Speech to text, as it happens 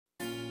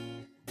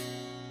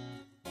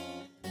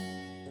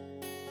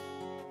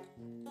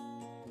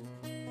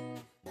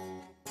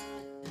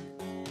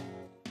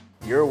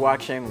You're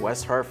watching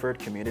West Hartford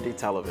Community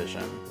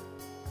Television.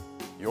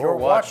 You're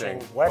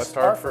watching West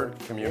Hartford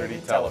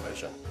Community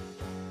Television.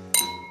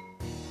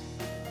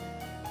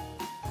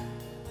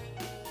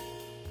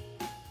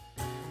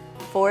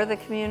 For the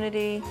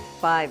community,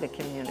 by the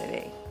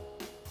community.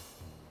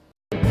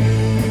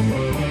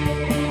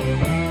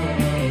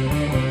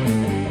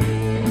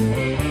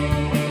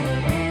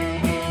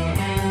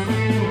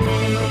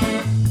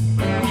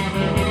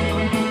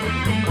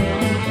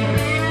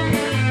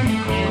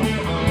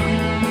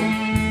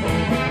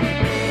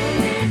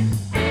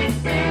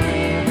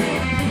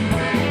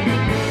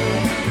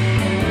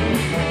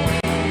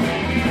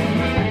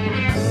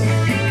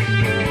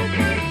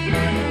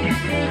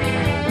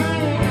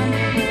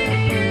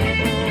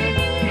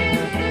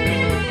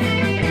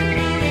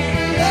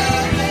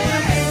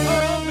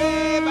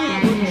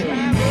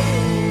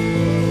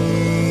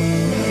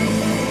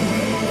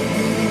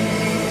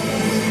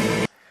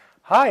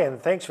 Hi,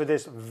 and thanks for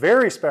this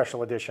very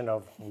special edition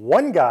of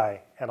One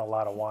Guy and a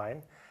Lot of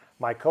Wine.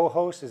 My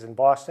co-host is in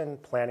Boston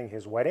planning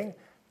his wedding.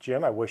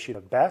 Jim, I wish you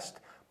the best,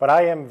 but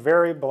I am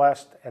very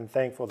blessed and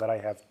thankful that I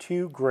have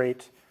two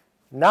great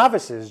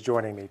novices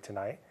joining me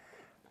tonight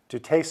to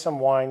taste some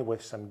wine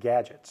with some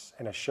gadgets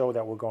in a show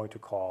that we're going to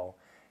call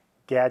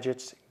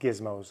Gadgets,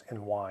 Gizmos, and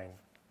Wine,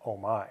 Oh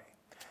My.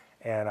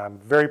 And I'm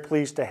very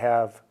pleased to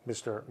have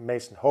Mr.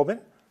 Mason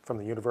Hoban from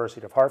the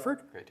University of Hartford.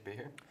 Great to be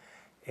here.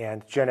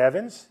 And Jen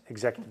Evans,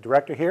 Executive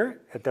Director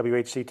here at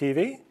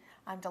WHC-TV.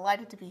 I'm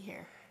delighted to be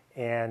here.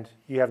 And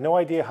you have no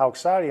idea how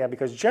excited I am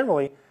because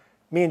generally,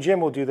 me and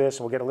Jim will do this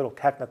and we'll get a little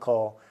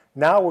technical.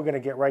 Now we're going to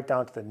get right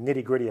down to the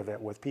nitty-gritty of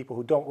it with people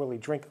who don't really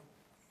drink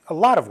a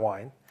lot of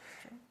wine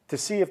to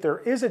see if there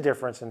is a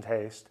difference in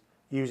taste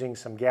using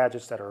some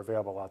gadgets that are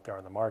available out there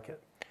on the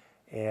market.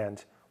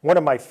 And one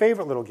of my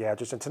favorite little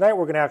gadgets, and tonight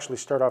we're going to actually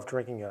start off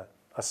drinking a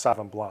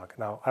Sauvignon Blanc.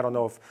 Now, I don't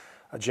know if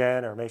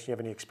Jen or Mason, you have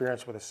any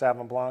experience with a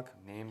Sauvignon Blanc?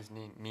 Names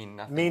mean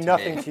nothing mean to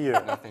nothing me. to you.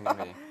 Nothing to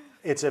me.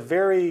 It's a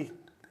very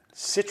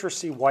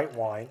citrusy white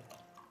wine.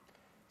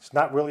 It's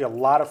not really a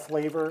lot of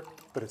flavor,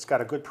 but it's got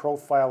a good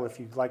profile if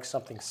you like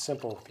something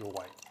simple with your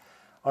white.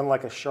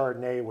 Unlike a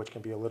Chardonnay, which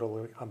can be a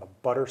little on the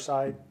butter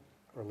side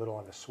or a little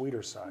on the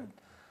sweeter side,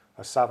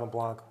 a Sauvignon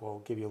Blanc will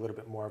give you a little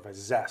bit more of a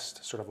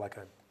zest, sort of like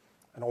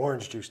an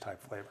orange juice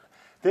type flavor.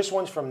 This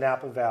one's from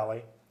Napa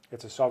Valley.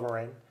 It's a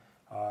Sovereign.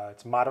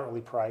 It's moderately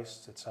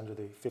priced. It's under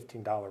the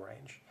 $15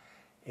 range.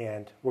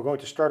 And we're going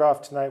to start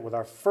off tonight with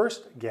our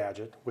first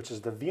gadget, which is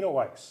the Vino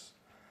Ice.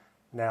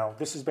 Now,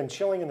 this has been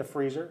chilling in the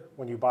freezer.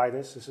 When you buy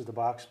this, this is the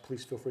box.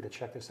 Please feel free to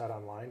check this out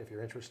online if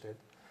you're interested.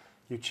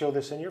 You chill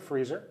this in your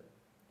freezer,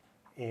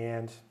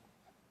 and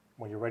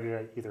when you're ready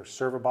to either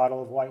serve a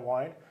bottle of white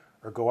wine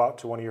or go out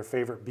to one of your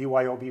favorite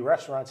BYOB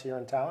restaurants here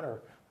in town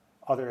or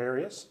other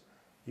areas,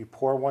 you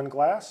pour one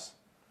glass.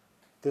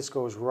 This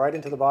goes right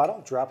into the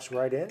bottle, drops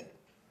right in.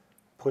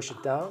 Push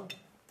it down,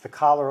 the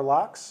collar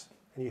locks,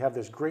 and you have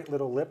this great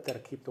little lip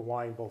that'll keep the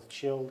wine both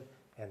chilled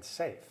and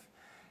safe.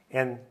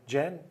 And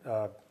Jen,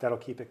 that'll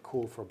keep it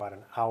cool for about an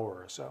hour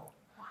or so.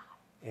 Wow.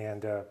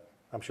 And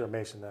I'm sure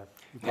Mason,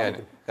 that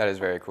is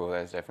very cool.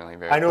 That is definitely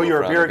very I know cool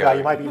you're a beer guy.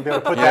 You might be able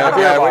to put that in a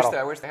beer bottle.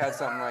 I wish they had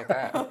something like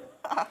that.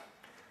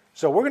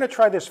 So we're going to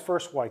try this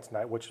first white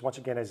tonight, which once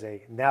again is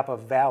a Napa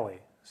Valley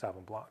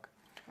Sauvignon Blanc.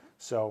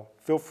 So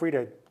feel free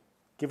to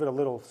give it a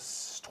little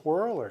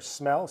swirl or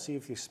smell. See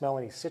if you smell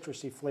any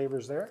citrusy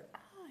flavors there.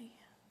 Oh, yeah.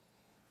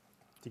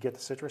 Do you get the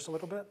citrus a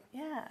little bit?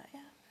 Yeah,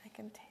 I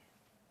can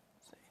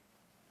taste.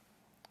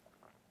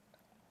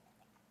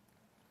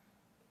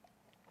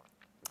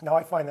 Now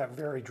I find that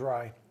very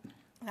dry.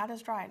 That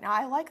is dry. Now,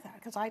 I like that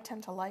because I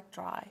tend to like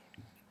dry.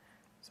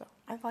 So,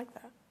 I like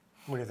that.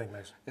 What do you think,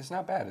 Mason? It's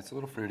not bad. It's a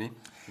little fruity. You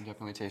can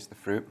definitely taste the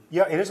fruit.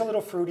 Yeah, it is a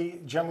little fruity.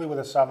 Generally with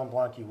a Sauvignon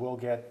Blanc, you will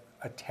get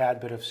a tad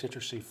bit of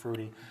citrusy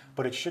fruity,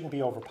 but it shouldn't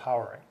be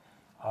overpowering.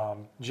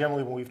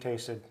 Generally, when we've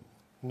tasted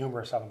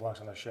numerous Sauvignon Blancs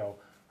on the show,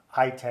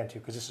 I tend to,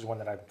 because this is one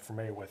that I'm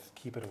familiar with,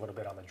 keep it a little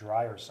bit on the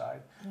drier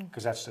side,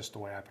 because that's just the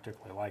way I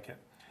particularly like it.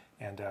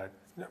 And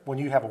when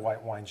you have a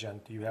white wine,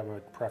 Jen, do you have a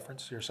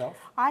preference yourself?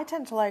 I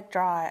tend to like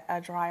a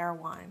drier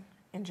wine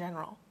in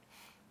general.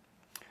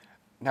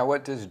 Now,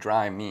 what does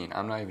dry mean?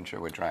 I'm not even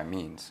sure what dry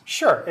means.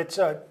 Sure, it's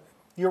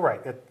you're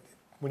right.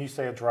 When you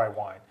say a dry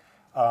wine,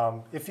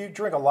 if you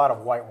drink a lot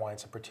of white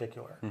wines in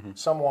particular,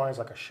 some wines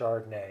like a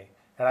Chardonnay,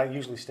 and I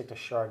usually stick to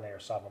Chardonnay or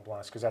Sauvignon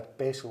Blancs because that's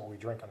basically what we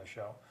drink on the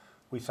show.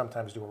 We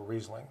sometimes do a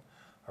Riesling.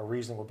 A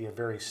Riesling will be a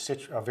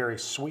very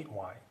sweet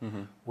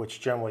wine,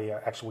 which generally,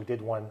 actually we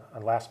did one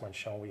on last month's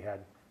show. We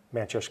had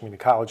Manchester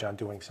Community College on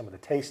doing some of the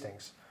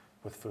tastings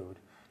with food.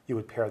 You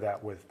would pair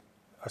that with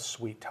a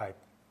sweet type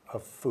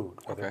of food,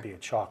 whether it be a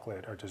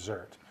chocolate or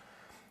dessert.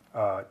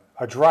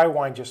 A dry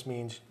wine just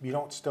means you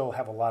don't still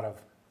have a lot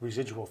of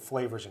residual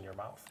flavors in your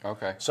mouth.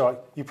 Okay.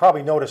 So you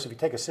probably notice if you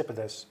take a sip of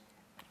this,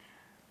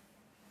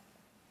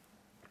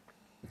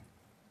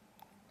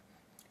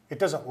 it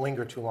doesn't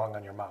linger too long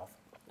on your mouth.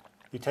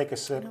 You take a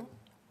sip,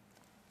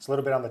 it's a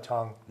little bit on the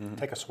tongue,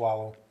 take a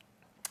swallow.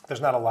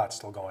 There's not a lot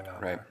still going on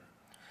there.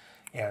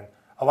 And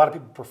A lot of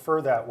people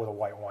prefer that with a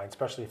white wine,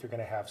 especially if you're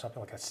going to have something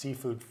like a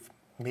seafood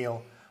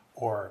meal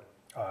or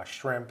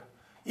shrimp,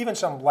 even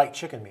some light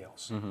chicken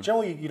meals.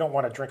 Generally, you don't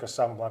want to drink a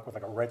Sauvignon Blanc with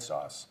like a red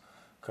sauce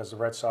because the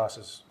red sauce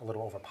is a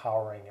little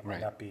overpowering. It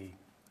might not be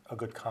a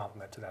good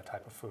complement to that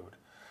type of food.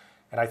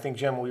 And I think,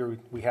 Jim,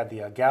 we had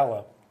the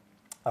gala,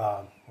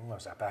 when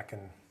was that, back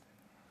in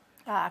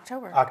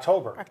October.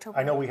 October.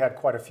 I know we had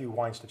quite a few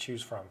wines to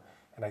choose from.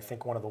 And I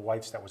think one of the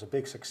whites that was a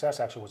big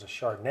success actually was a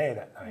Chardonnay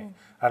that night.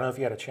 I don't know if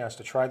you had a chance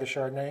to try the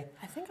Chardonnay.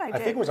 I think I did. I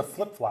think it was a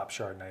flip-flop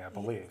Chardonnay, I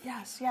believe.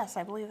 Yes,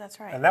 I believe that's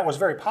right. And that was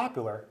very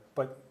popular,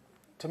 but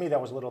to me that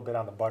was a little bit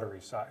on the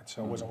buttery side,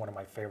 so it wasn't one of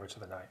my favorites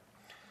of the night.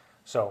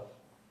 So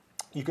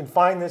you can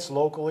find this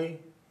locally.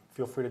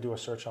 Feel free to do a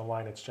search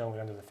online. It's generally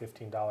under the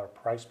 $15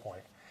 price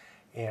point.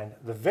 And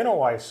the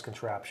Vinoweiss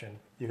contraption,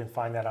 you can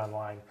find that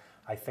online.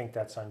 I think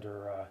that's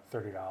under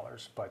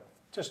 $30, but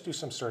just do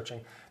some searching.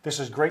 This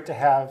is great to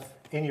have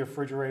in your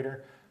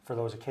refrigerator for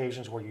those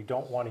occasions where you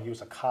don't want to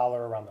use a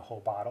collar around the whole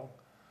bottle,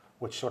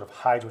 which sort of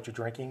hides what you're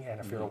drinking. And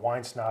if you're a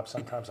wine snob,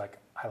 sometimes like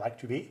I like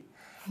to be,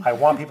 I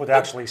want people to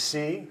actually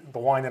see the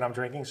wine that I'm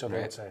drinking, so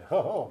they would say,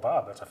 oh,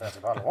 Bob, that's a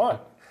fancy bottle of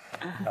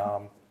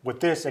wine.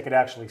 With this, they could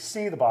actually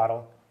see the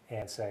bottle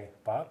and say,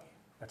 Bob,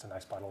 that's a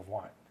nice bottle of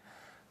wine.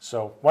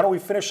 So why don't we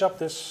finish up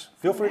this?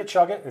 Feel free to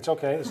chug it. It's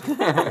okay. It's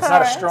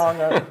not a strong,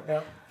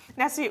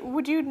 Now, see,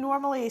 would you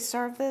normally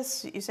serve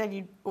this? You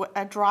said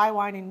a dry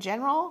wine in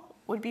general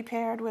would be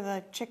paired with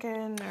a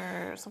chicken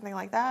or something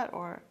like that,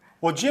 or?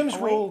 Well, Jim's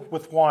rule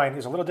with wine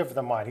is a little different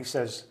than mine. He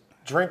says,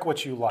 drink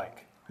what you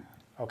like,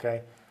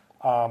 okay?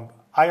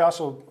 I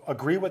also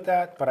agree with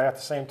that, but at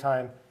the same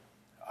time,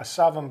 a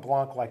Sauvignon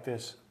Blanc like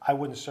this, I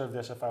wouldn't serve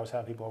this if I was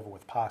having people over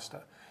with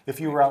pasta. If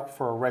you were out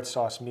for a red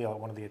sauce meal at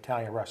one of the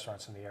Italian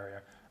restaurants in the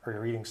area, or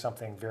you're eating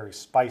something very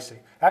spicy,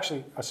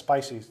 actually a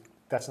spicy,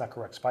 that's not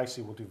correct,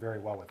 spicy will do very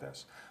well with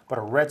this, but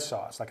a red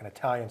sauce, like an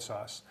Italian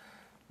sauce,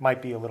 might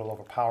be a little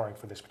overpowering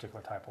for this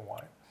particular type of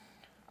wine.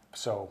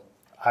 So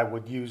I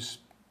would use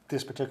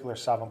this particular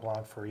Sauvignon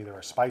Blanc for either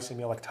a spicy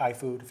meal like Thai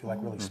food, if you like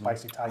really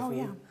spicy Thai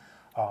food.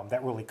 Yeah.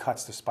 That really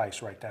cuts the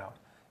spice right down.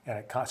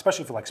 And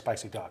especially if you like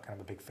spicy duck, and I'm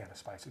a big fan of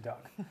spicy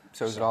duck.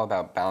 So is it all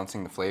about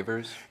balancing the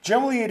flavors?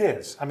 Generally it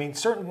is. I mean,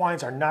 certain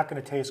wines are not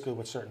going to taste good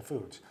with certain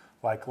foods.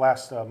 Like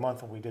last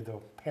month when we did the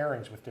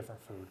pairings with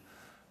different food,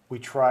 we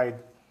tried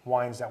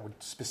wines that were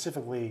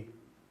specifically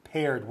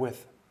paired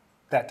with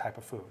that type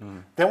of food.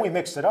 Then we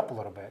mixed it up a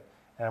little bit,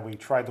 and we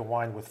tried the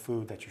wine with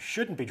food that you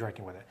shouldn't be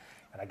drinking with it.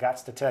 And I got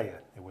to tell you,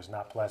 it was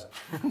not pleasant.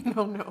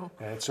 No.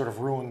 And it sort of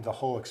ruined the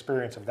whole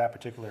experience of that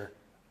particular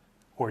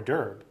hors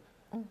d'oeuvre,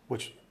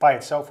 which by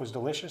itself was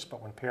delicious,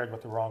 but when paired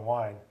with the wrong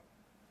wine,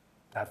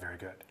 not very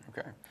good.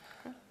 Okay.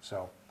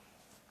 So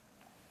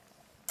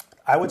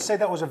I would say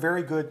that was a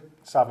very good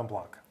Sauvignon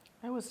Blanc.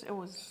 It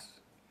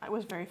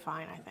was very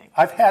fine, I think.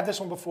 I've had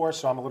this one before,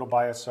 so I'm a little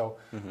biased. So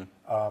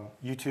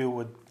you two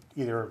would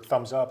either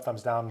thumbs up,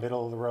 thumbs down,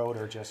 middle of the road,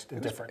 or just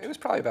indifferent? It was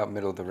probably about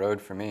middle of the road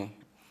for me.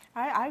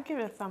 I'd give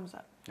it a thumbs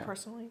up,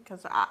 personally,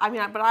 because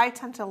but I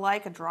tend to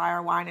like a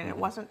drier wine, and it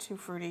wasn't too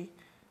fruity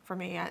for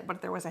me,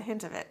 but there was a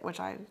hint of it, which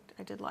I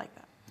did like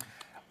that.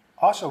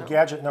 Also,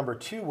 gadget number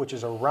 2, which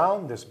is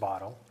around this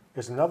bottle,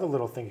 is another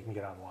little thing you can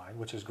get online,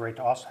 which is great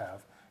to also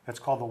have. It's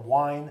called the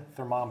wine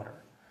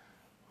thermometer.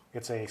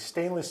 It's a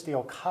stainless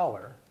steel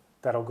collar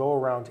that'll go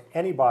around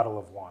any bottle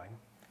of wine,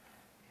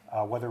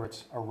 whether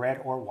it's a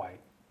red or white,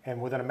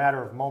 and within a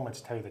matter of moments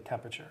tell you the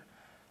temperature.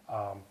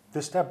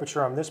 This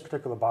temperature on this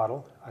particular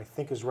bottle, I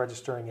think, is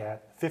registering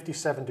at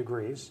 57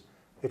 degrees.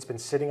 It's been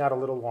sitting out a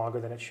little longer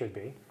than it should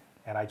be,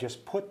 and I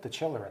just put the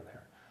chiller in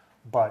there.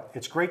 But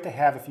it's great to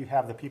have if you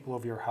have the people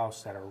of your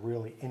house that are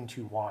really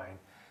into wine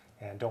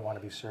and don't want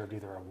to be served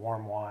either a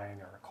warm wine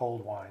or a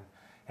cold wine,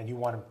 and you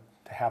want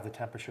to have the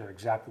temperature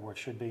exactly where it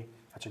should be.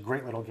 That's a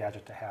great little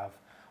gadget to have.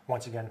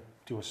 Once again,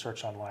 do a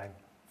search online,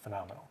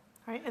 phenomenal.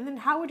 All right, and then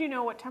how would you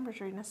know what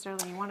temperature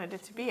necessarily you wanted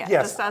it to be at,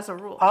 Yes, just as a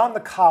rule? On the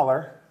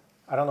collar,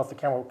 I don't know if the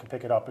camera can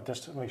pick it up, but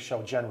just let me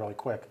show Jen really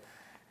quick.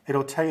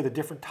 It'll tell you the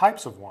different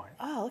types of wine,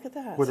 Oh, look at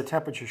that. where the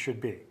temperature should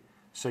be.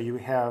 So you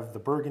have the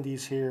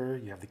Burgundies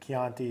here, you have the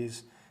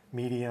Chiantis,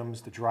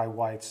 mediums, the dry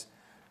whites.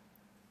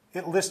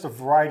 It lists a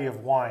variety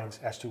of wines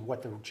as to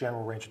what the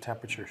general range of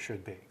temperature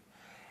should be.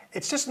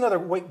 It's just another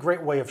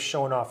great way of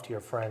showing off to your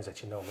friends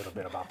that you know a little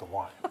bit about the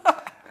wine,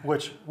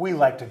 which we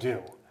like to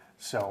do.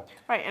 So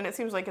Right, and it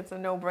seems like it's a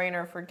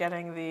no-brainer for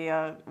getting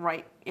the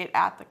it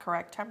at the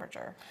correct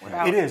temperature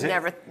without It is.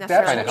 never That's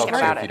necessarily Kind of thinking helps you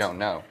about if it. you don't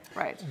know.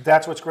 Right.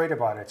 that's what's great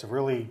about it. It's a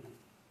really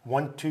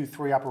 1, 2,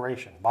 3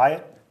 operation. Buy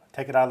it,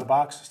 take it out of the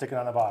box, stick it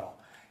on the bottle.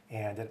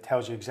 And it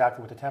tells you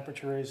exactly what the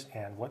temperature is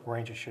and what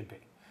range it should be.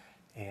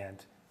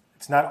 And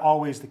it's not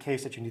always the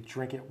case that you need to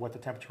drink it what the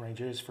temperature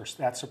range is. For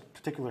that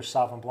particular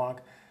Sauvignon Blanc,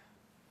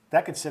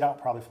 that could sit out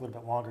probably for a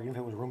little bit longer. Even if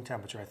it was room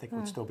temperature, I think it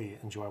would still be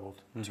enjoyable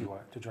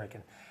to drink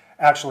in.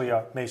 Actually,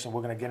 Mason,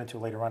 we're going to get into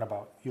later on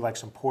about you like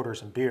some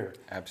porters and beer.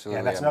 Absolutely.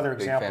 And that's I'm another a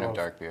big example fan of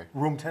dark beer.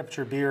 Room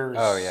temperature beers.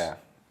 Oh, yeah.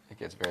 It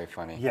gets very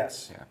funny.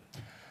 Yes. Yeah.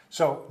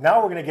 So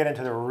now we're going to get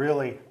into the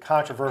really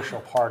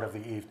controversial part of the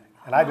evening.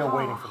 and I've been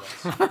waiting for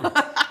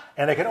this.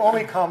 And it can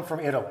only come from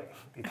Italy.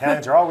 The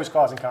Italians are always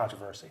causing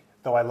controversy,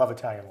 though I love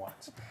Italian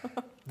wines.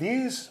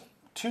 These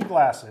two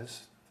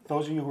glasses,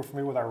 those of you who are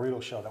familiar with our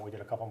Riedel show that we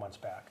did a couple months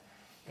back,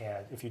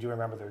 and if you do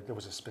remember, there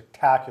was a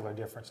spectacular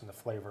difference in the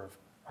flavor of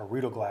a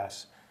Riedel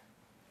glass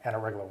and a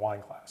regular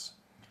wine glass.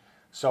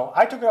 So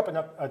I took it up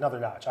another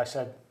notch. I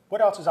said,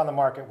 what else is on the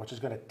market which is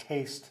going to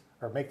taste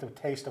or make the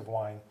taste of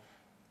wine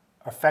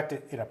affect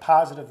it in a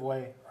positive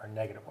way or a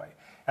negative way?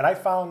 And I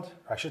found,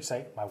 or I should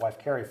say, my wife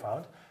Carrie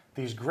found,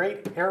 these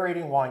great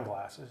aerating wine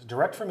glasses,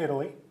 direct from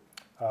Italy,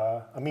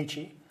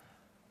 Amici.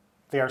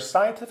 They are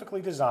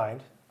scientifically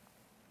designed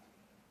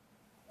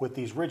with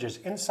these ridges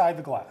inside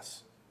the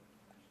glass.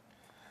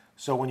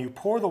 So when you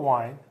pour the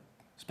wine,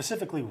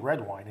 specifically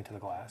red wine, into the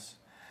glass,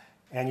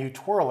 and you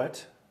twirl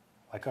it,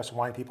 like us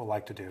wine people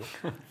like to do,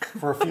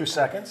 for a few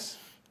seconds,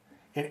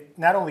 it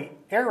not only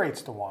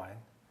aerates the wine,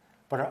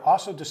 but it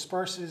also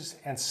disperses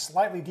and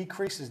slightly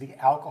decreases the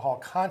alcohol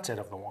content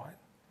of the wine.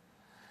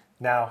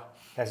 Now,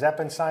 has that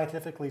been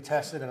scientifically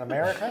tested in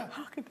America?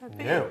 How could that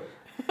be? No.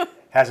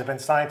 Has it been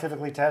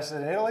scientifically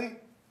tested in Italy?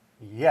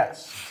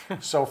 Yes.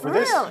 So for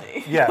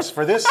Really?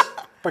 for this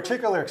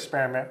particular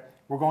experiment,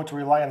 we're going to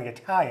rely on the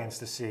Italians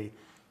to see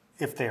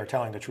if they are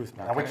telling the truth.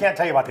 Now, we can't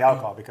tell you about the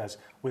alcohol because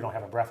we don't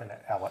have a breath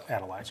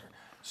analyzer.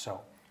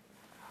 So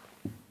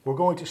we're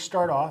going to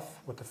start off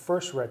with the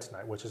first red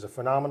tonight, which is a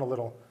phenomenal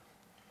little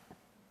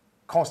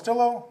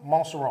Constello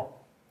Monseron.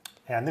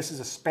 And this is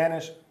a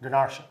Spanish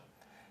Grenache.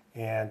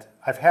 And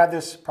I've had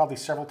this probably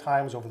several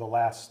times over the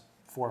last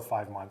 4 or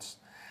 5 months.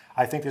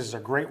 I think this is a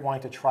great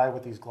wine to try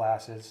with these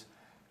glasses.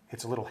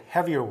 It's a little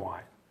heavier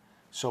wine.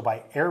 So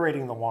by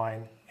aerating the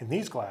wine in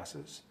these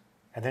glasses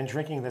and then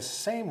drinking this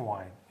same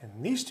wine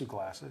in these two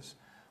glasses,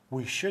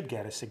 we should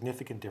get a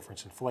significant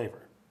difference in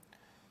flavor.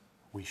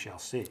 We shall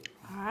see.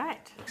 All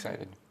right.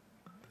 Excited.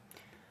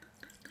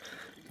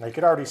 Now you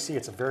can already see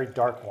it's a very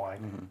dark wine.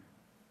 Mm-hmm.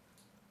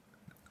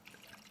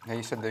 Now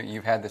you said that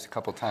you've had this a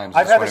couple times.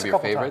 I've Is this had one this of a your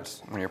couple favorites?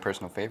 times. One of your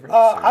personal favorites?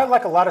 I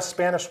like a lot of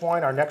Spanish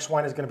wine. Our next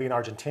wine is going to be an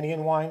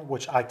Argentinian wine,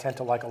 which I tend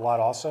to like a lot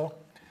also.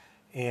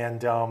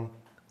 And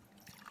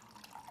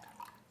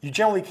you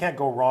generally can't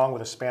go wrong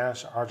with a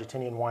Spanish or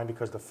Argentinian wine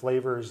because the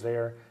flavor is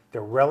there.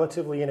 They're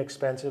relatively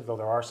inexpensive, though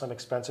there are some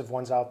expensive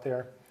ones out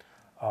there.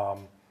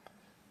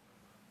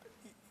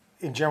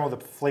 In general, the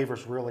flavor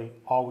is really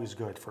always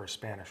good for a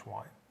Spanish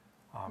wine.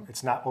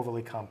 It's not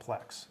overly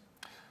complex.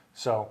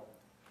 So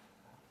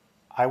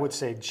I would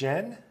say,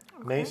 Jen,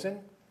 Mason,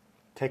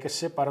 take a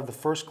sip out of the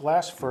first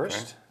glass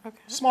first. Okay.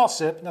 Small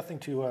sip, nothing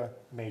too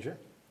major.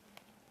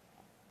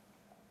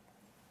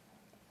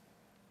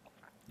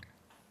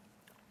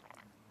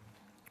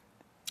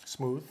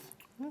 Smooth.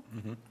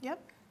 Mm-hmm. Yep.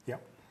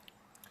 Yep.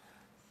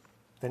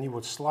 Then you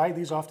would slide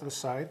these off to the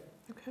side,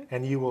 Okay.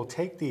 and you will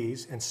take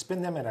these and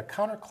spin them in a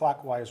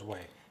counterclockwise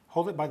way.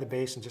 Hold it by the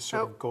base and just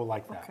sort Oh, of go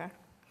like that. Okay.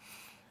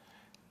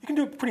 You can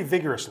do it pretty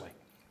vigorously.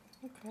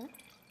 Okay.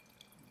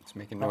 It's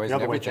making No, noise the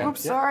and other way, everything. Jen.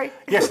 Oops, sorry.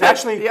 Yes,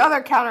 actually, The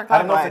other counterclockwise. I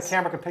don't know if the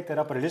camera can pick that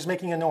up, but it is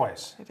making a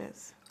noise. It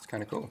is. It's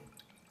kind of cool.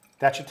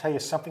 That should tell you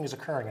something is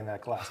occurring in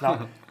that glass.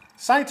 Now,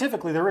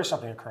 scientifically, there is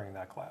something occurring in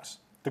that glass.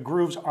 The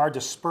grooves are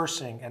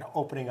dispersing and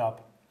opening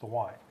up the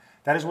wine.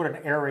 That is what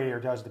an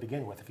aerator does to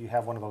begin with. If you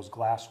have one of those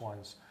glass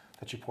ones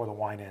that you pour the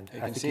wine in, You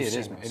I can think see you've it seen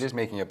is, this. it is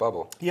making a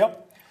bubble.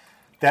 Yep.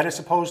 That is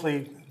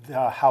supposedly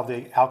how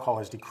the alcohol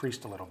is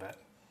decreased a little bit.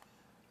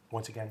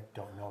 Once again,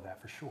 don't know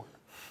that for sure.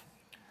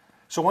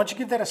 So why don't you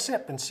give that a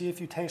sip and see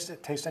if you taste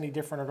it, taste any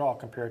different at all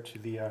compared to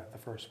the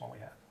first one we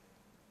had.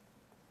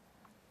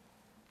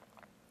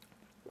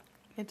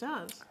 It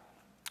does.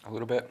 A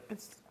little bit.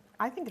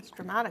 I think it's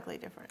dramatically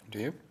different. Do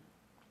you?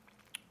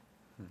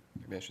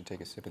 Maybe I should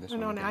take a sip of this No,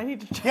 one. no, again. I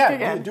need to check Yeah,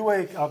 again. do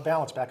a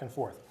balance back and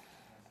forth.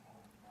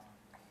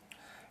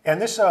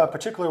 And this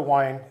particular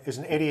wine is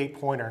an 88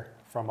 pointer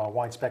from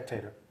Wine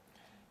Spectator.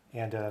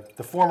 And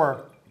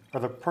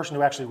the person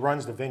who actually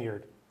runs the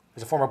vineyard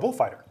is a former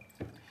bullfighter.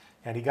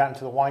 And he got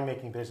into the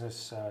winemaking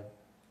business a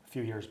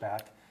few years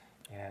back.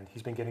 And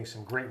he's been getting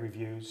some great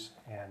reviews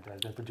and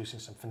has been producing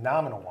some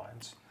phenomenal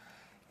wines.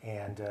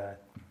 And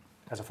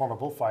as a former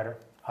bullfighter,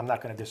 I'm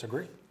not going to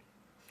disagree.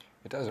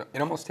 It does. It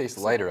almost tastes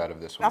lighter out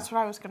of this one. That's what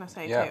I was going to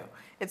say, Yeah. too.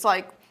 It's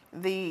like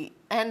the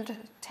end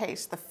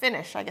taste, the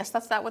finish, I guess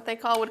that's that what they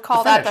would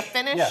call that, the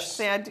finish? Yes.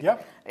 The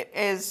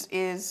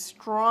is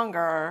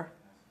stronger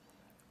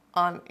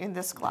in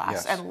this glass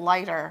Yes. and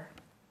lighter.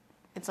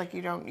 It's like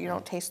you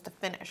don't taste the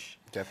finish.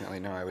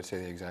 Definitely no. I would say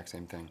the exact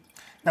same thing.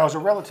 Now, as a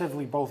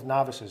relatively both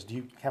novices, do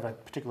you have a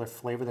particular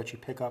flavor that you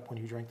pick up when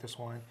you drink this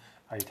wine?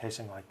 Are you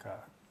tasting like,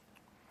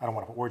 I don't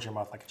want to put words in your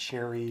mouth, like a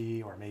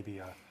cherry or maybe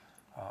a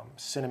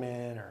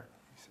cinnamon, or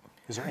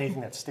is there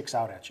anything that sticks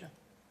out at you?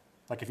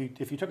 Like if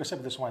you took a sip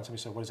of this wine and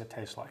somebody said, what does it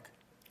taste like?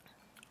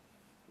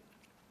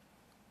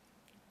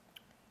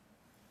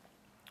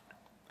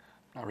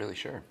 Not really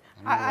sure.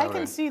 I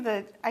can see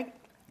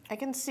I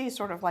can see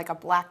sort of like a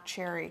black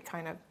cherry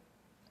kind of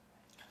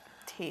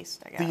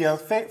taste, I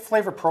guess. The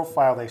flavor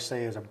profile, they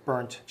say, is a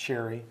burnt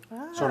cherry,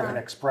 sort of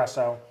an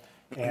espresso.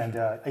 And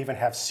I even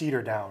have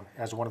cedar down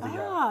as one of the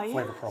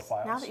flavor yes.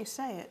 profiles. Now that you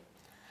say it.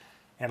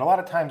 And a lot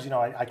of times,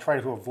 I try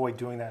to avoid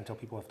doing that until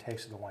people have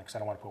tasted the wine because I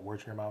don't want to put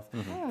words in your mouth.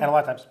 And a lot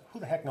of times, who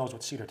the heck knows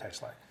what cedar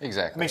tastes like?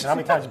 Exactly. Mason, how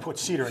many times you put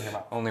cedar in your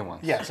mouth? Only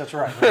once. Yes, that's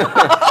right.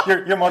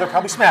 Your mother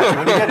probably smacked you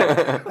when you did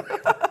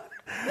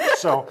it.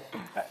 So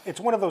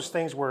it's one of those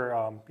things where,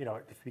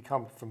 if you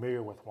become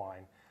familiar with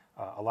wine,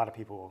 a lot of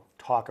people will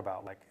talk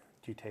about, like,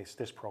 do you taste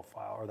this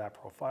profile or that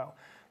profile?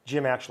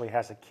 Jim actually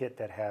has a kit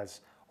that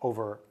has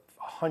over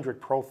 100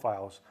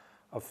 profiles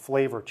of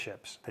flavor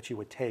chips that you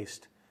would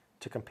taste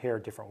to compare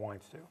different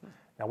wines to.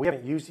 Now, we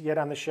haven't used it yet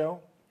on the show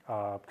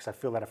because I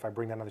feel that if I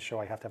bring that on the show,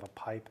 I have to have a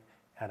pipe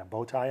and a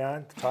bow tie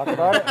on to talk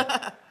about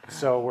it.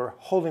 So we're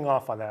holding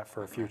off on that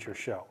for a future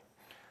show.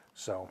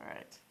 So All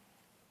right.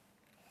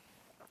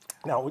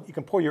 now you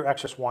can pour your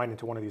excess wine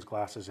into one of these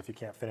glasses if you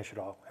can't finish it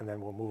all, and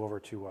then we'll move over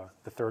to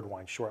the third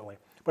wine shortly.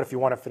 But if you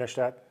want to finish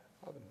that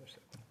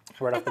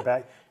right off the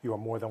bat, you are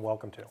more than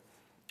welcome to.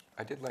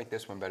 I did like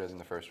this one better than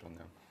the first one,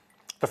 though.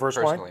 The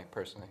first wine?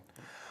 Personally.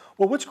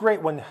 Well, what's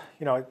great when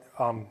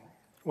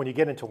you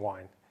get into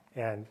wine,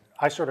 and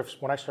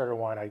when I started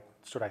wine, I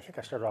think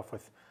I started off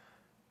with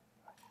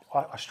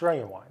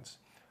Australian wines,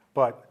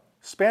 but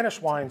Spanish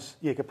wines,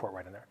 you can pour it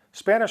right in there.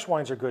 Spanish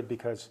wines are good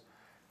because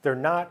they're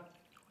not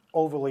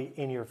overly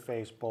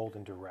in-your-face, bold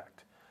and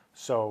direct.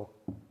 So,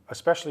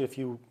 especially if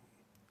you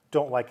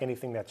don't like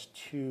anything that's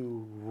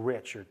too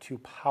rich or too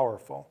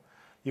powerful,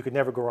 you could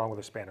never go wrong with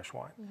a Spanish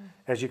wine.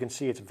 As you can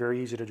see, it's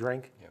very easy to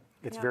drink. Yep.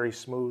 It's Yep. very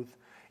smooth.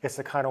 It's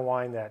the kind of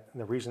wine that,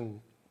 and the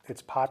reason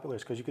it's popular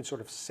is because you can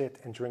sort of sit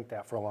and drink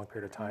that for a long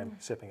period of time,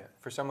 sipping it.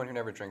 For someone who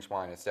never drinks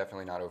wine, it's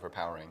definitely not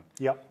overpowering.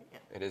 Yep.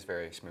 It is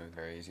very smooth,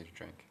 very easy to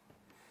drink.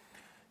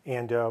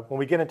 And when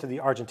we get into the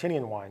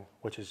Argentinian wine,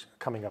 which is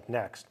coming up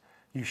next,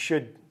 you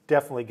should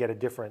definitely get a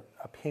different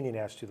opinion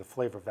as to the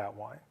flavor of that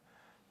wine,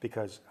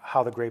 because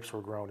how the grapes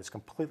were grown is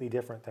completely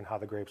different than how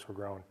the grapes were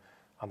grown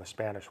on the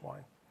Spanish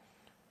wine.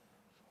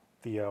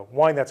 The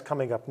wine that's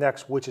coming up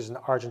next, which is an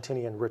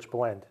Argentinian rich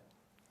blend,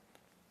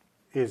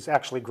 is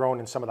actually grown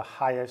in some of the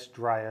highest,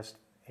 driest,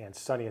 and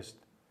sunniest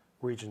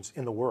regions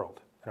in the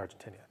world in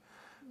Argentina.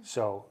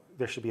 So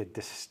there should be a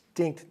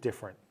distinct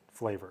different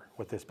flavor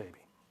with this baby.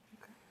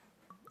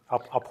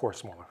 Okay. I'll pour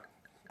smaller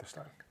this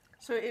time.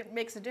 So it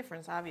makes a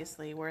difference,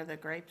 obviously, where the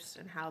grapes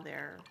and how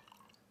they're...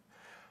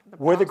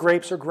 Where the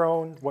grapes are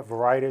grown, what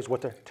variety is,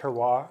 what the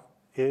terroir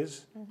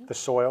is, the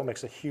soil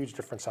makes a huge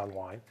difference on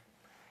wine.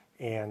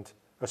 And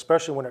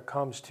especially when it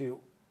comes to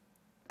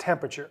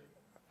temperature,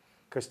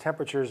 because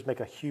temperatures make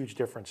a huge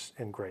difference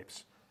in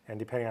grapes. And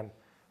depending on,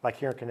 like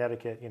here in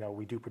Connecticut,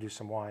 we do produce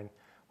some wine.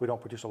 We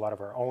don't produce a lot of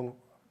our own,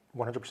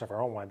 100% of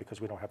our own wine because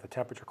we don't have the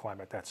temperature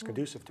climate that's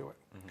conducive to it.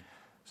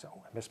 So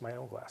I miss my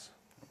own glass.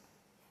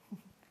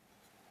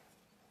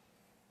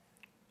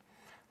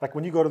 Like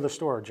when you go to the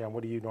store, Jen,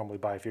 what do you normally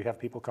buy if you have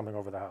people coming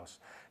over the house?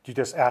 Do you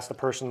just ask the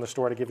person in the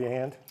store to give you a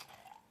hand?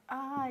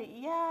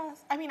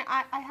 Yes. I mean,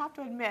 I have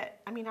to admit,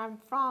 I'm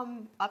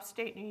from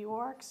upstate New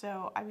York,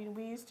 so,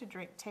 we used to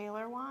drink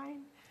Taylor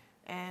wine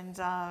and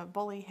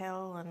Bully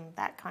Hill and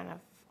that kind of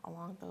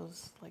along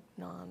those, like,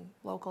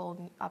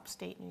 non-local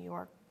upstate New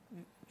York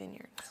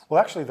vineyards.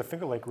 Well, actually, the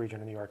Finger Lake region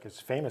in New York is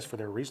famous for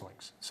their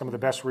Rieslings. Some of the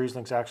best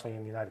Rieslings actually in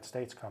the United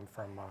States come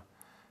from,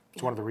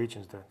 it's one of the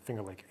regions, the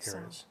Finger Lake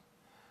areas.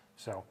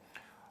 So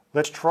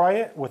let's try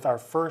it with our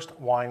first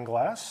wine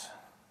glass.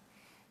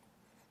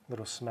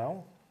 Little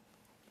smell.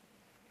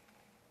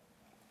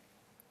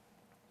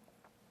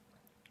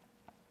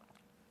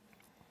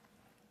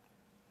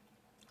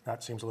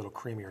 That seems a little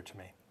creamier to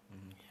me.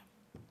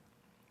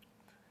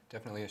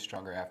 Definitely a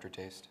stronger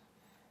aftertaste.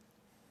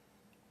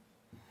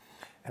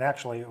 And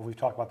actually, we've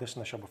talked about this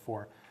in the show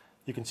before,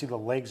 you can see the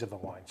legs of the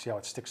wine. See how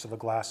it sticks to the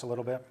glass a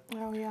little bit?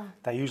 Oh, yeah.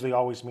 That usually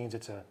always means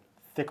it's a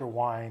thicker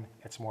wine,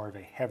 it's more of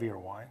a heavier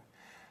wine.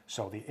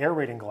 So the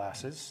aerating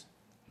glasses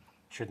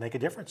should make a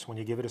difference when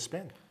you give it a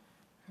spin.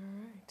 All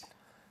right.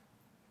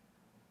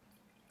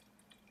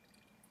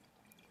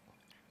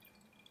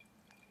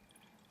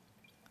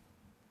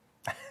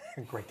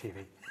 Great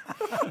TV.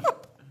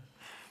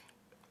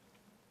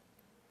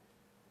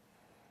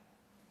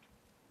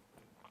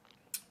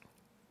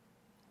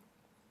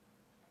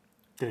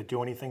 Did it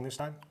do anything this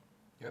time?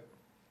 Yep,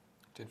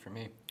 did for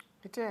me.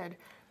 It did.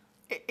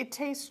 It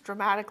tastes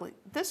dramatically.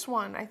 This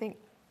one, I think,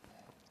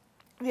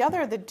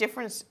 the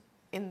difference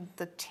in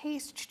the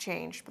taste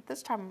changed, but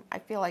this time I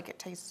feel like it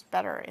tastes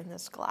better in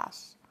this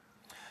glass.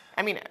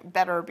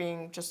 Better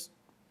being just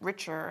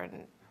richer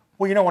and...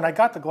 Well, when I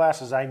got the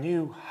glasses, I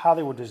knew how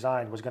they were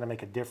designed was going to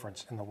make a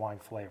difference in the wine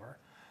flavor.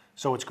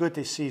 So it's good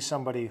to see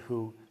somebody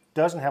who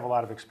doesn't have a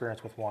lot of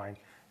experience with wine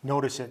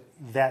notice it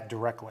that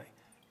directly,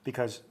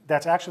 because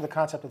that's actually the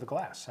concept of the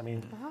glass.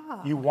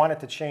 You want it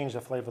to change the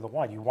flavor of the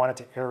wine. You want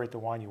it to aerate the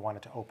wine. You want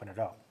it to open it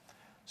up.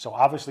 So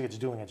obviously it's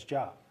doing its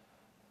job.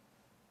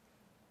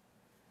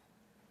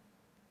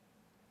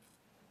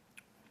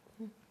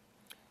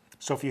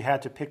 So if you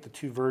had to pick the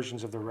two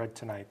versions of the red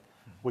tonight,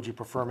 would you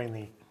prefer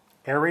mainly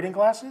aerating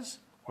glasses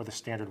or the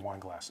standard wine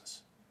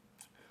glasses?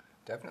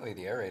 Definitely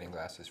the aerating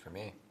glasses for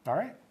me. All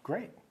right,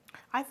 great.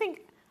 I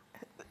think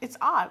it's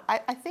odd.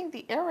 I think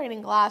the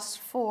aerating glass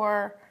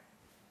for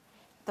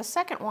the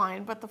second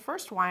wine, but the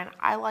first wine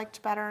I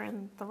liked better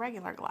in the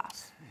regular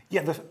glass.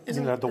 Yeah, the Is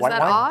white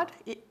that wine? odd?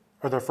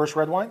 Or the first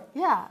red wine?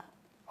 Yeah.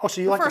 Oh,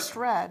 so you The like first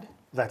red.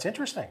 That's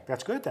interesting.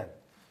 That's good then.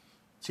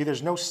 See,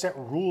 there's no set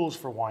rules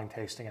for wine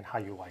tasting and how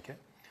you like it.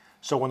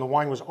 So when the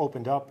wine was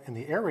opened up in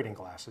the aerating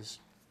glasses,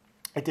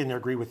 it didn't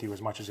agree with you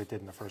as much as it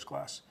did in the first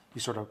glass.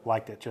 You sort of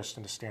liked it just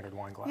in the standard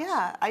wine glass.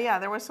 Yeah, yeah.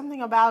 There was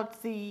something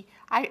about the.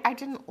 I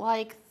didn't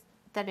like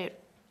that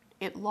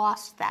it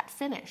lost that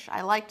finish.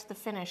 I liked the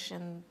finish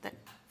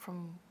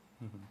from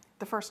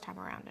the first time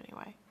around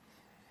anyway.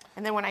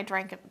 And then when I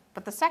drank it,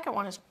 but the second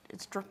one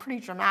it's pretty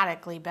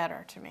dramatically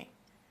better to me.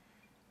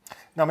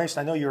 Now, Mason,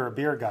 I know you're a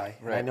beer guy,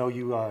 and I Right. know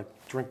you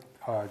drink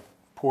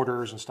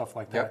porters and stuff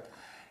like that. Yep.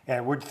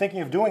 And we're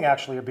thinking of doing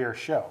actually a beer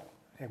show,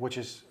 which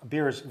is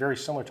beer is very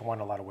similar to wine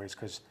in a lot of ways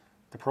because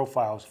the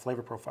profiles,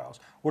 flavor profiles.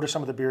 What are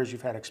some of the beers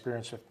you've had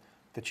experience with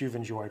that you've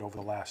enjoyed over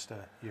the last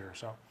year or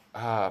so?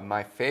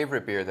 My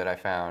favorite beer that I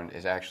found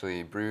is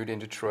actually brewed in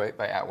Detroit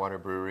by Atwater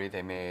Brewery.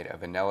 They made a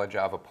vanilla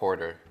Java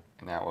porter,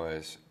 and that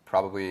was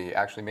probably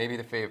actually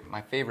maybe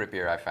my favorite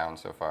beer I found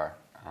so far.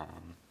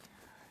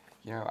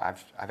 You know,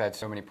 I've had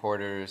so many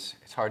porters.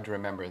 It's hard to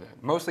remember.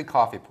 Mostly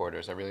coffee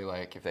porters. I really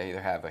like if they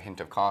either have a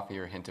hint of coffee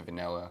or a hint of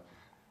vanilla,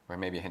 or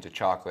maybe a hint of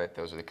chocolate.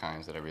 Those are the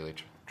kinds that I really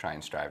try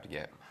and strive to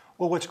get.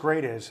 Well, what's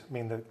great is, I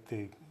mean,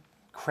 the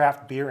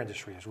craft beer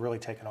industry has really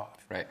taken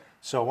off. Right.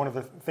 So one of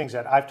the things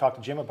that I've talked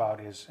to Jim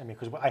about is, I mean,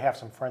 because I have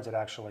some friends that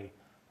actually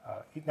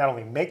not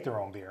only make their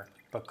own beer,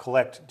 but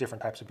collect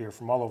different types of beer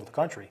from all over the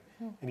country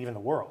and even the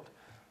world.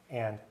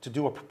 And to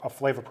do a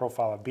flavor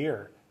profile of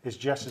beer is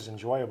just as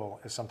enjoyable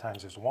as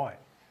sometimes as wine.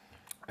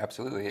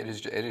 Absolutely, it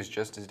is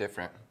just as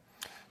different.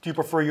 Do you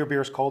prefer your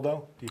beers cold,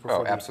 though? Do you prefer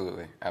Oh,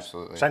 absolutely,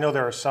 absolutely. So I know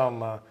there are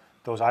some,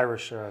 those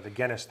Irish, the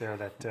Guinness there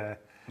that...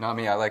 Not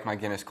me, I like my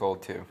Guinness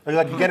cold too. Oh, you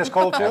like your Guinness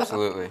cold, too?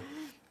 Absolutely.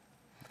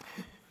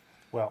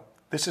 Well,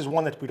 this is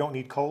one that we don't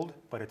need cold,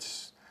 but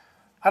it's...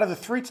 Out of the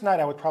three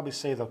tonight, I would probably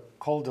say the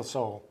Col del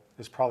Sol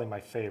is probably my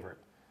favorite.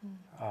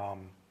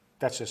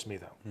 That's just me,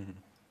 though.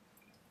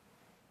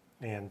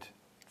 And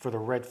for the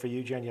red for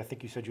you, Jenny, I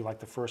think you said you liked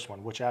the first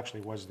one, which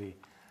actually was the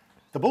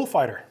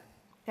Bullfighter.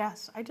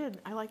 Yes, I did.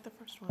 I liked the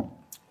first one.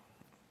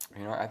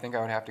 You know, I think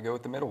I would have to go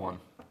with the middle one.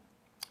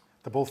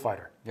 The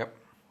Bullfighter. Yep.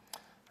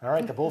 All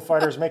right, the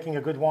Bullfighter is making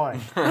a good wine.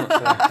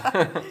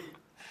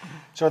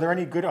 So are there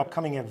any good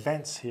upcoming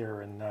events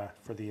here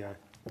for the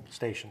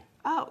station?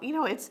 Oh, you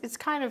know, it's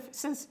kind of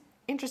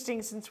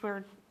interesting since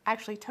we're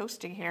actually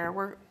toasting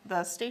here.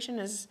 The station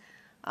is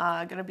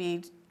going to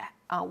be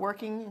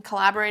working,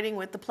 collaborating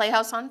with the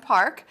Playhouse on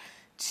Park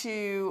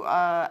to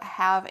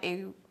have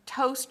a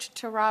toast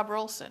to Rob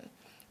Rolson,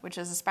 which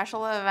is a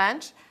special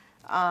event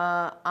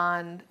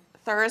on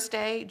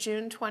Thursday,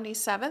 June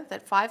 27th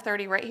at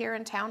 5:30 right here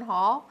in Town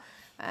Hall.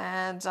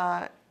 And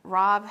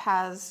Rob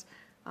has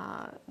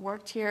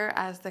worked here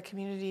as the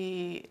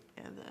community,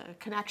 the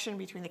connection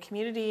between the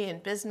community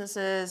and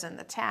businesses and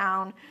the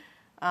town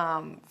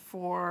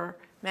for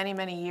many,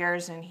 many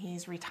years, and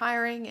he's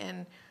retiring,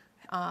 and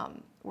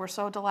we're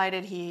so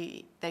delighted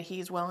that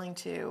he's willing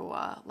to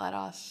let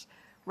us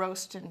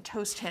roast and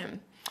toast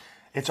him.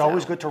 It's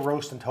always good to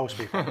roast and toast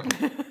people.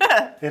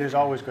 It is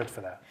always good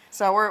for that.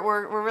 So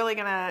we're really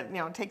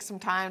gonna take some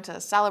time to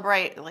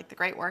celebrate like the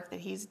great work that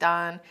he's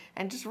done,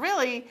 and just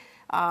really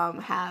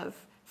have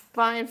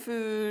fine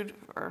food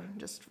or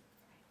just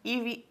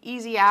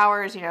easy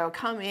hours.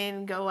 Come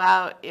in, go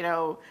out.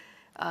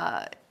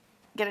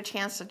 Get a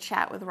chance to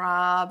chat with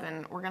Rob,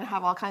 and we're gonna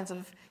have all kinds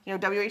of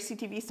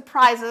WHCTV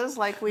surprises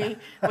like we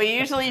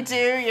usually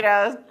do.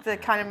 To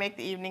kind of make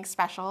the evening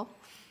special.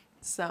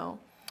 So.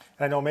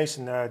 And I know,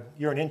 Mason,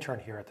 you're an intern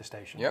here at the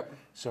station. Yep.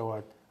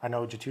 So I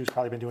know Jatu's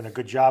probably been doing a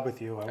good job with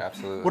you.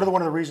 Absolutely. What are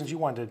one of the reasons you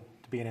wanted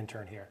to be an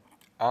intern here?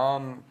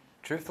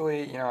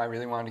 Truthfully, I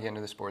really wanted to get into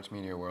the sports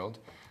media world.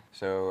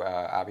 So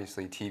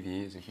obviously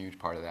TV is a huge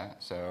part of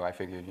that. So I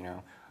figured,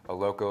 a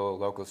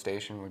local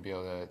station would be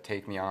able to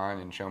take me on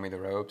and show me the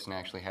ropes and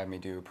actually have me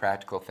do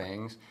practical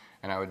things.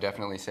 And I would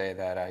definitely say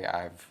that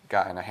I've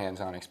gotten a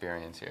hands-on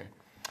experience here.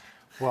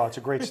 Well, it's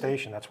a great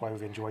station. That's why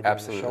we've enjoyed doing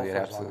the show Absolutely, for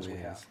it as long as we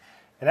absolutely have. is.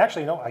 And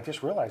actually, I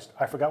just realized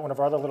I forgot one of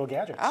our other little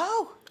gadgets.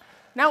 Oh,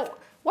 now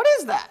what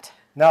is that?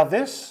 Now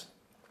this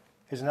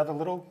is another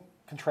little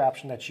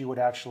contraption that you would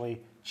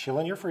actually chill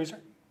in your freezer.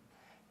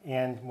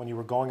 And when you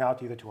were going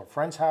out either to a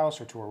friend's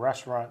house or to a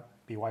restaurant,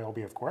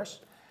 BYOB of course,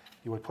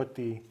 you would put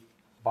the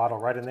bottle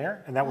right in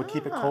there, and that would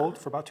keep it cold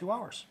for about 2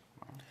 hours.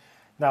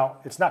 Now,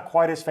 it's not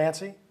quite as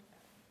fancy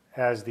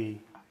as the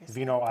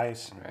Vino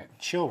Ice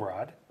Chill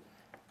Rod,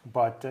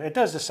 but it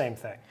does the same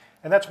thing.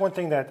 And that's one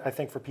thing that I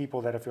think for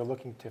people that if you're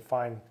looking to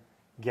find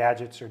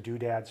gadgets or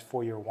doodads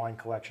for your wine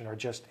collection or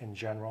just in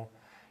general,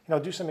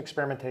 do some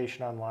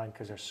experimentation online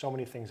because there's so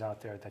many things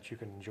out there that you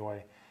can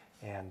enjoy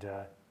and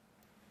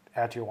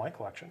add to your wine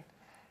collection.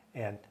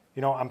 And,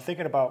 I'm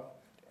thinking about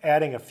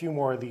adding a few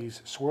more of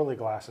these swirly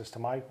glasses to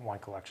my wine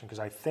collection because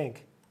I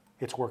think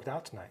it's worked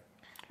out tonight.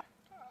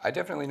 I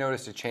definitely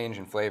noticed a change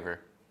in flavor.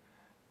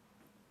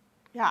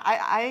 Yeah,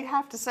 I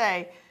have to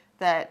say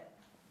that,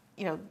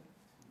 you know,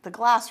 the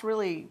glass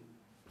really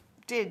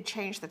did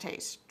change the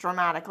taste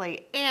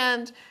dramatically,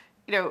 and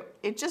you know,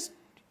 it's just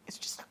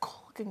a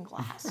cool looking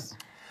glass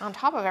on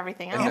top of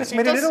everything else. And it's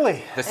made in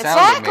Italy. The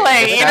sound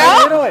Exactly, it you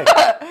makes,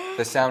 know.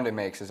 the sound it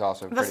makes is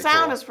also The pretty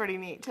sound cool. is pretty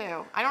neat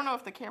too. I don't know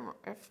if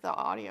the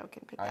audio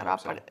can pick that hope up,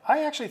 so. but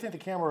I actually think the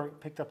camera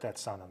picked up that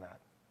sound on that.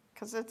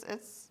 because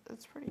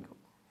it's pretty cool.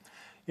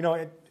 You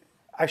know,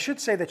 I should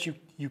say that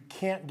you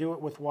can't do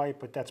it with white,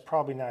 but that's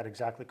probably not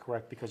exactly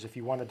correct, because if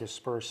you want to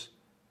disperse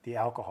the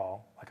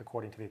alcohol, like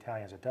according to the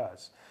Italians it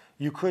does,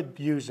 you could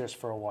use this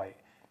for a white.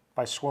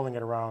 By swirling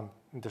it around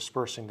and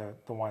dispersing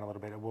the wine a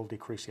little bit, it will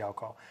decrease the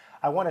alcohol.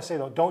 I want to say,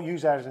 though, don't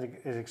use that as an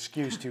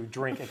excuse to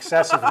drink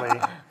excessively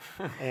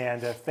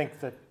and think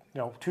that, you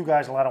know, two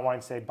guys, a lot of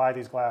wine, say, buy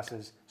these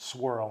glasses,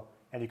 swirl,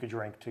 and you can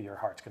drink to your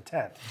heart's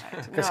content.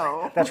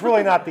 No. That's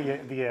really not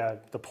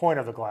the point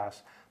of the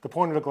glass. The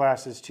point of the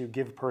glass is to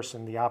give a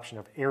person the option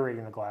of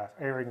aerating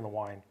the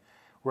wine,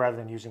 rather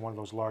than using one of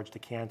those large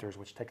decanters,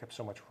 which take up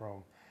so much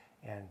room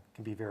and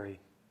can be very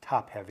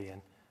top-heavy.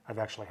 And I've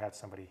actually had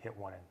somebody hit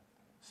one and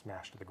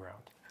smash to the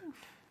ground,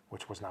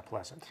 which was not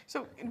pleasant.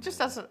 So it just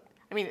doesn't.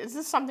 I mean, is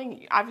this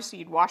something obviously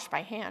you'd wash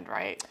by hand,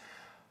 right?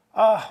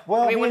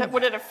 Well, I mean,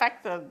 would it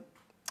affect the?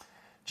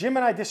 Jim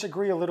and I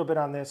disagree a little bit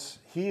on this.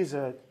 He is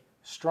a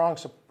strong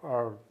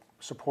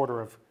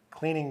supporter of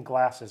cleaning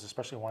glasses,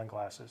 especially wine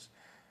glasses,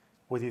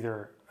 with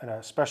either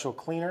a special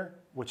cleaner,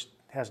 which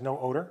has no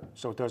odor,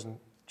 so it doesn't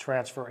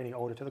transfer any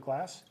odor to the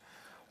glass,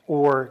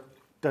 or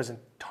doesn't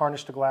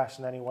tarnish the glass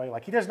in any way.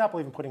 Like, he does not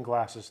believe in putting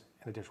glasses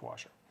in a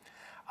dishwasher.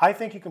 I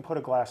think you can put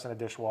a glass in a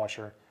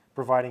dishwasher,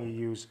 providing you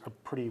use a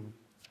pretty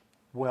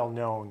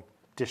well-known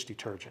dish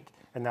detergent,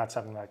 and not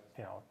something like,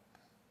 you know,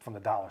 from the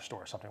dollar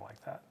store or something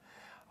like that.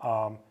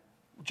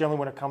 Generally,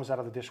 when it comes out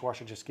of the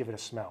dishwasher, just give it a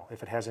smell.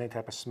 If it has any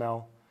type of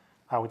smell,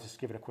 I would just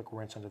give it a quick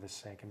rinse under the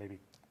sink and maybe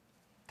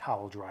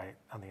towel dry it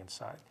on the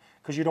inside,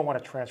 because you don't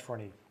want to transfer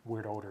any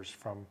weird odors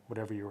from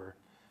whatever you were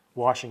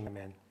washing them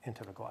in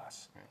into the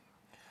glass. Right.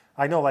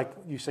 I know, like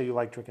you say, you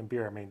like drinking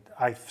beer. I mean,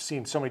 I've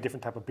seen so many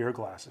different type of beer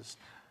glasses.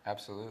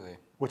 Absolutely.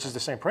 Which is the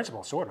same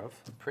principle, sort of.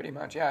 Pretty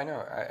much, yeah, I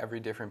know. Every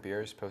different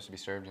beer is supposed to be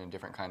served in a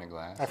different kind of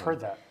glass. I've heard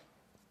that.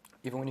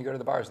 Even when you go to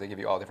the bars, they give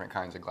you all different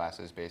kinds of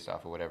glasses based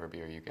off of whatever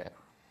beer you get.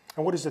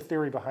 And what is the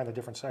theory behind the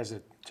different sizes?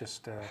 It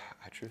just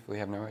I truthfully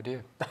have no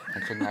idea. I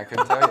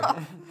couldn't tell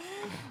you.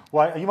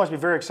 Well, you must be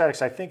very excited,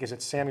 because I think, is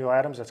it Samuel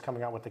Adams that's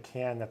coming out with the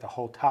can that the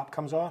whole top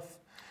comes off,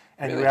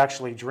 and Really? you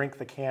actually drink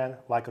the can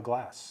like a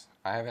glass.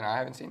 I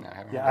haven't seen that. I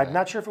haven't Yeah, heard I'm that.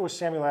 not sure if it was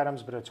Samuel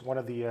Adams, but it's one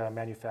of the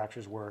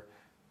manufacturers where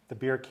the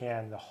beer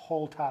can, the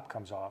whole top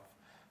comes off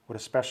with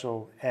a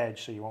special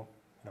edge, so you won't,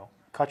 you know,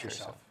 cut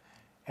yourself.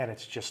 And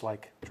it's just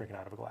like drinking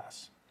out of a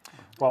glass.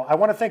 Well, I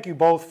want to thank you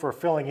both for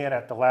filling in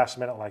at the last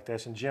minute like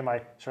this. And Jim,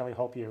 I certainly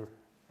hope you're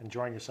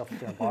enjoying yourself up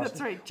there in Boston.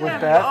 That's right, with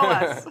Jim. Beth.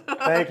 Always.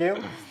 Thank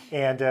you.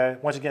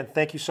 And once again,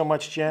 thank you so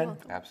much, Jen.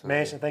 Absolutely.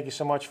 Mason, thank you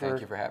so much Thank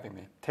you for having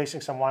me.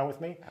 tasting some wine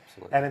with me.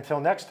 Absolutely. And until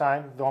next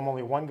time, though I'm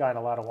only one guy in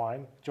a lot of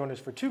wine, join us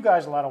for two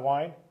guys in a lot of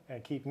wine,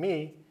 and keep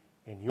me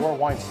in your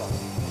wine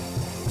cellar.